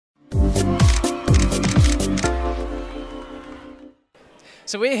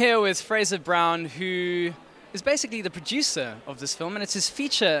So we're here with Fraser Brown, who is basically the producer of this film, and it's his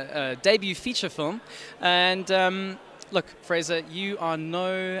debut feature film. And look, Fraser, you are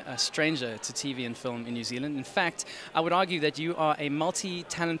no stranger to TV and film in New Zealand. In fact, I would argue that you are a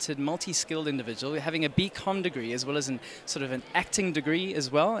multi-talented, multi-skilled individual, having a BCom degree as well as sort of an acting degree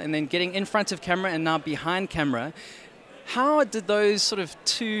as well, and then getting in front of camera and now behind camera. How did those sort of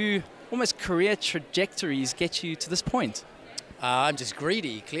two almost career trajectories get you to this point? I'm just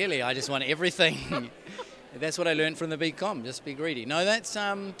greedy, clearly. I just want everything. That's what I learned from the BCom, just be greedy. No, that's,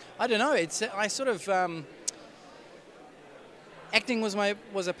 I don't know, I sort of, acting was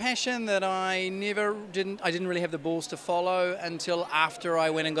a passion that I didn't really have the balls to follow until after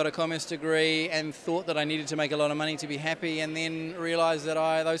I went and got a commerce degree and thought that I needed to make a lot of money to be happy, and then realized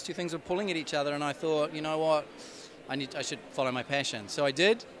that those two things were pulling at each other, and I thought, you know what, I should follow my passion. So I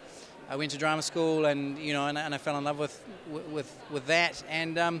did. I went to drama school, and and I fell in love with that,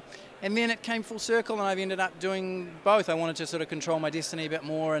 and then it came full circle, and I've ended up doing both. I wanted to sort of control my destiny a bit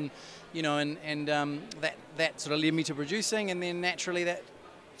more, and that sort of led me to producing, and then naturally that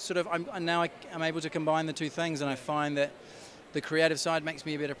sort of I'm able to combine the two things, and I find that the creative side makes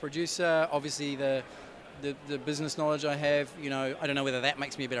me a better producer. Obviously the business knowledge I have, I don't know whether that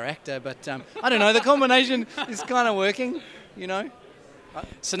makes me a better actor, but I don't know, the combination is kind of working,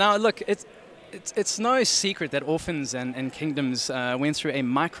 So now, look, it's no secret that Orphans and Kingdoms went through a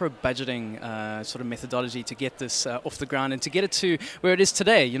micro-budgeting sort of methodology to get this off the ground and to get it to where it is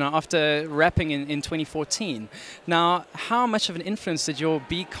today, after wrapping in 2014. Now, how much of an influence did your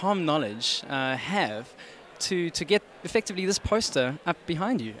BCom knowledge have to get effectively this poster up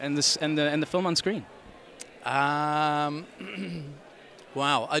behind you and the film on screen?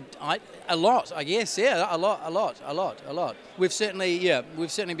 Wow, a lot, I guess. Yeah, a lot. We've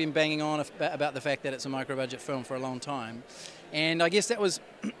certainly been banging on about the fact that it's a micro-budget film for a long time, and I guess that was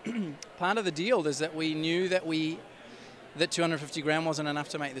part of the deal. Is that we knew that 250 grand wasn't enough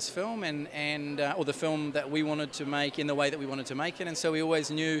to make this film, or the film that we wanted to make in the way that we wanted to make it, and so we always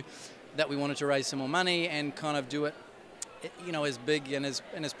knew that we wanted to raise some more money and kind of do it, as big and as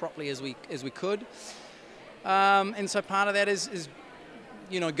properly as we could. And so part of that is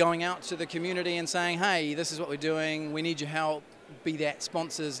going out to the community and saying, hey, this is what we're doing, we need your help, be that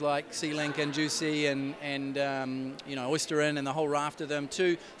sponsors like Sea-Link and Juicy and Oyster Inn and the whole raft of them,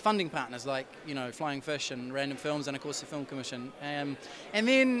 to funding partners like, Flying Fish and Random Films and of course the Film Commission. And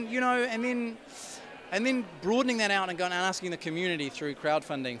then broadening that out and going and asking the community through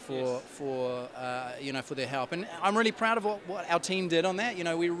crowdfunding for their help. And I'm really proud of what our team did on that.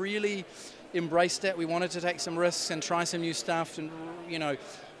 We really embraced it. We wanted to take some risks and try some new stuff, and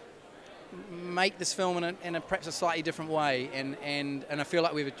make this film in a perhaps a slightly different way. And I feel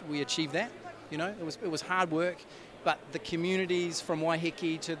like we achieved that. It was hard work, but the communities from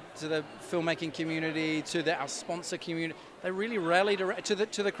Waiheke to the filmmaking community to our sponsor community, they really rallied around, to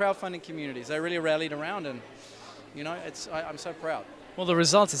the crowdfunding communities. They really rallied around, and I'm so proud. Well, the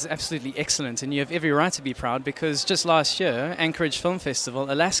result is absolutely excellent, and you have every right to be proud, because just last year, Anchorage Film Festival,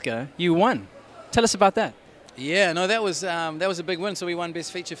 Alaska, you won. Tell us about that. Yeah, no, that was a big win. So we won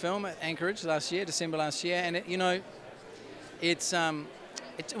Best Feature Film at Anchorage last year, December last year, and it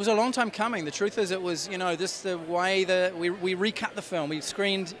was a long time coming. The truth is, it was the way that we recut the film. We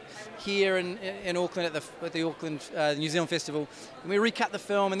screened here in Auckland at the Auckland New Zealand Festival, and we recut the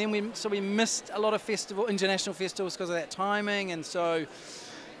film, and then we missed a lot of international festivals because of that timing, and so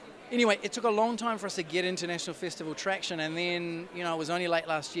anyway, it took a long time for us to get international festival traction, and then it was only late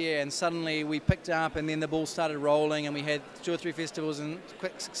last year, and suddenly we picked up, and then the ball started rolling, and we had 2 or 3 festivals in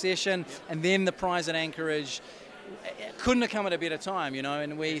quick succession, and then the prize at Anchorage. It couldn't have come at a better time,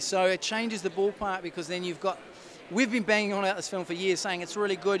 and so it changes the ballpark, because then we've been banging on about this film for years, saying it's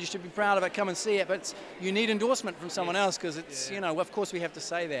really good, you should be proud of it, come and see it, but you need endorsement from someone else, because it's, of course we have to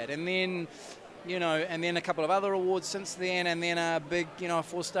say that. And then, and then a couple of other awards since then, and then a big,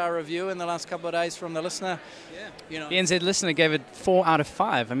 4-star review in the last couple of days from the listener. Yeah. The NZ listener gave it 4 out of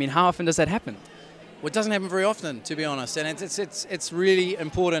 5. I mean, how often does that happen? Well, it doesn't happen very often, to be honest, and it's really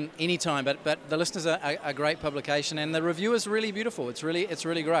important anytime. But the listeners are a great publication, and the review is really beautiful. It's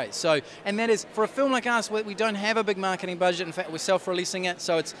really great. So, and that is for a film like us, we don't have a big marketing budget. In fact, we're self-releasing it,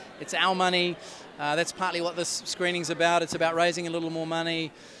 so it's our money. That's partly what this screening's about. It's about raising a little more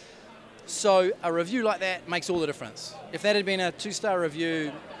money. So a review like that makes all the difference. If that had been a 2-star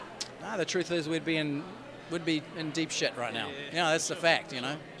review, the truth is we'd be in deep shit right now. That's the fact.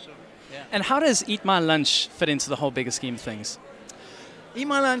 Sure. Yeah. And how does Eat My Lunch fit into the whole bigger scheme of things? Eat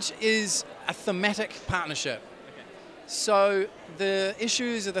My Lunch is a thematic partnership. So the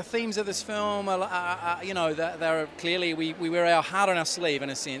issues or the themes of this film are you know, they're clearly, we wear our heart on our sleeve in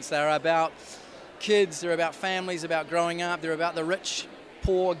a sense. They're about kids, they're about families, about growing up, they're about the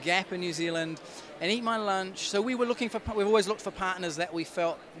rich-poor gap in New Zealand. And Eat My Lunch, so we've always looked for partners that we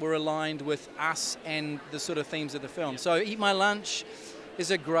felt were aligned with us and the sort of themes of the film. So Eat My Lunch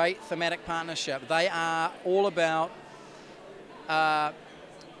is a great thematic partnership. They are all about, they're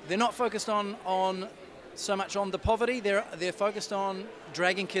not focused on so much on the poverty, they're focused on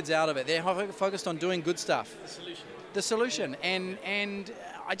dragging kids out of it. They're focused on doing good stuff. The solution. The solution, and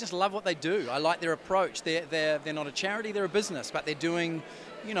I just love what they do. I like their approach. They're not a charity, they're a business, but they're doing,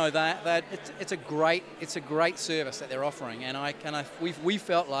 you know, it's a great service that they're offering, and we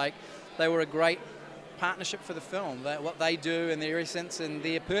felt like they were a great partnership for the film. That what they do and their essence and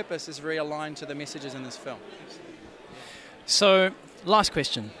their purpose is very aligned to the messages in this film. So, last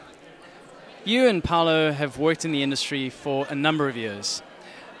question. You and Paolo have worked in the industry for a number of years.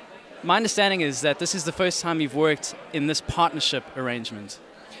 My understanding is that this is the first time you've worked in this partnership arrangement.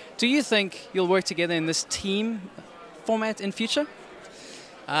 Do you think you'll work together in this team format in future?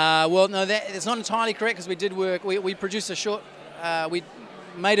 Well, no, it's not entirely correct, because we did work. We produced a short. We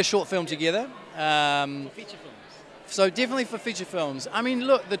made a short film together. For feature films. So definitely for feature films. I mean,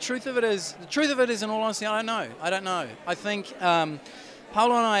 look, the truth of it is, in all honesty, I don't know. I think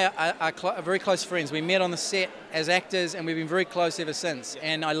Paolo and I are very close friends. We met on the set as actors, and we've been very close ever since.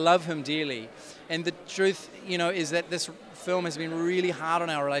 And I love him dearly. And the truth, you know, is that this film has been really hard on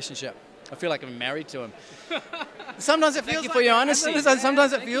our relationship. I feel like I'm married to him. Sometimes it feels Thank you for your honesty.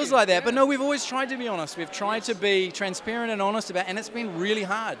 Sometimes it feels like that. But no, we've always tried to be honest. We've tried to be transparent and honest about it, and it's been really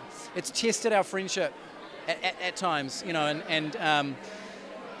hard. It's tested our friendship at times, you know,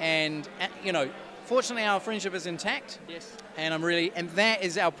 and you know, fortunately our friendship is intact. Yes. And that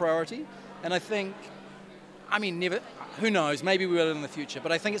is our priority. And I think, I mean, who knows, maybe we will in the future,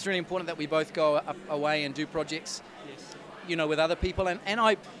 but I think it's really important that we both go away and do projects, Yes. you know, with other people. And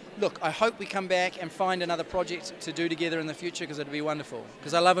I hope we come back and find another project to do together in the future, because it'd be wonderful.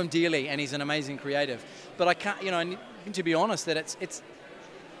 Because I love him dearly, and he's an amazing creative. But I can't, you know, I need to be honest that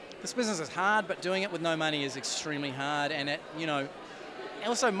this business is hard, but doing it with no money is extremely hard. And you know,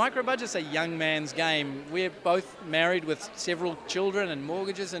 also micro budget's a young man's game. We're both married with several children and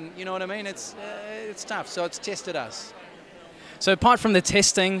mortgages, and you know what I mean. It's tough. So it's tested us. So apart from the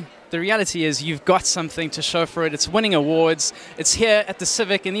testing, the reality is you've got something to show for it. It's winning awards. It's here at the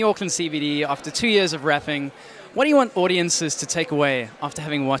Civic in the Auckland CBD after 2 years of wrapping. What do you want audiences to take away after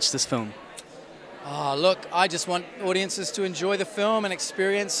having watched this film? Oh, look, I just want audiences to enjoy the film and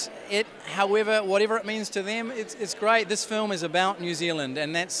experience it, however, whatever it means to them. It's great. This film is about New Zealand,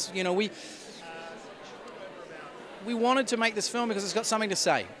 and that's, you know, we wanted to make this film because it's got something to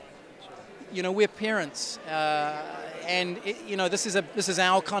say. You know, we're parents, and you know, this is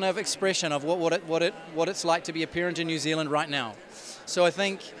our kind of expression of what it's like to be a parent in New Zealand right now. So I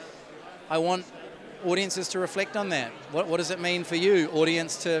think I want audiences to reflect on that. What does it mean for you,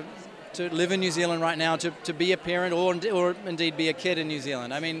 audience, to live in New Zealand right now, to be a parent or indeed be a kid in New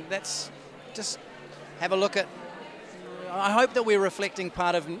Zealand? I mean, that's just have a look at. I hope that we're reflecting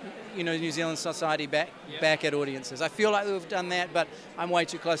part of, you know, New Zealand society back at audiences. I feel like we've done that, but I'm way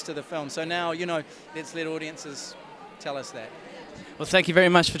too close to the film. So now, you know, let's let audiences tell us that. Well, thank you very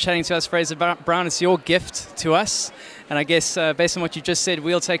much for chatting to us, Fraser Brown. It's your gift to us. And I guess based on what you just said,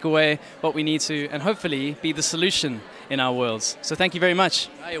 we'll take away what we need to and hopefully be the solution in our worlds. So thank you very much.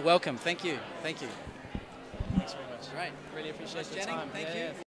 Oh, you're welcome. Thank you. Thank you. Thanks very much. Right. Really appreciate your Channing, time. thank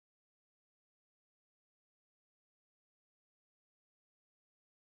you.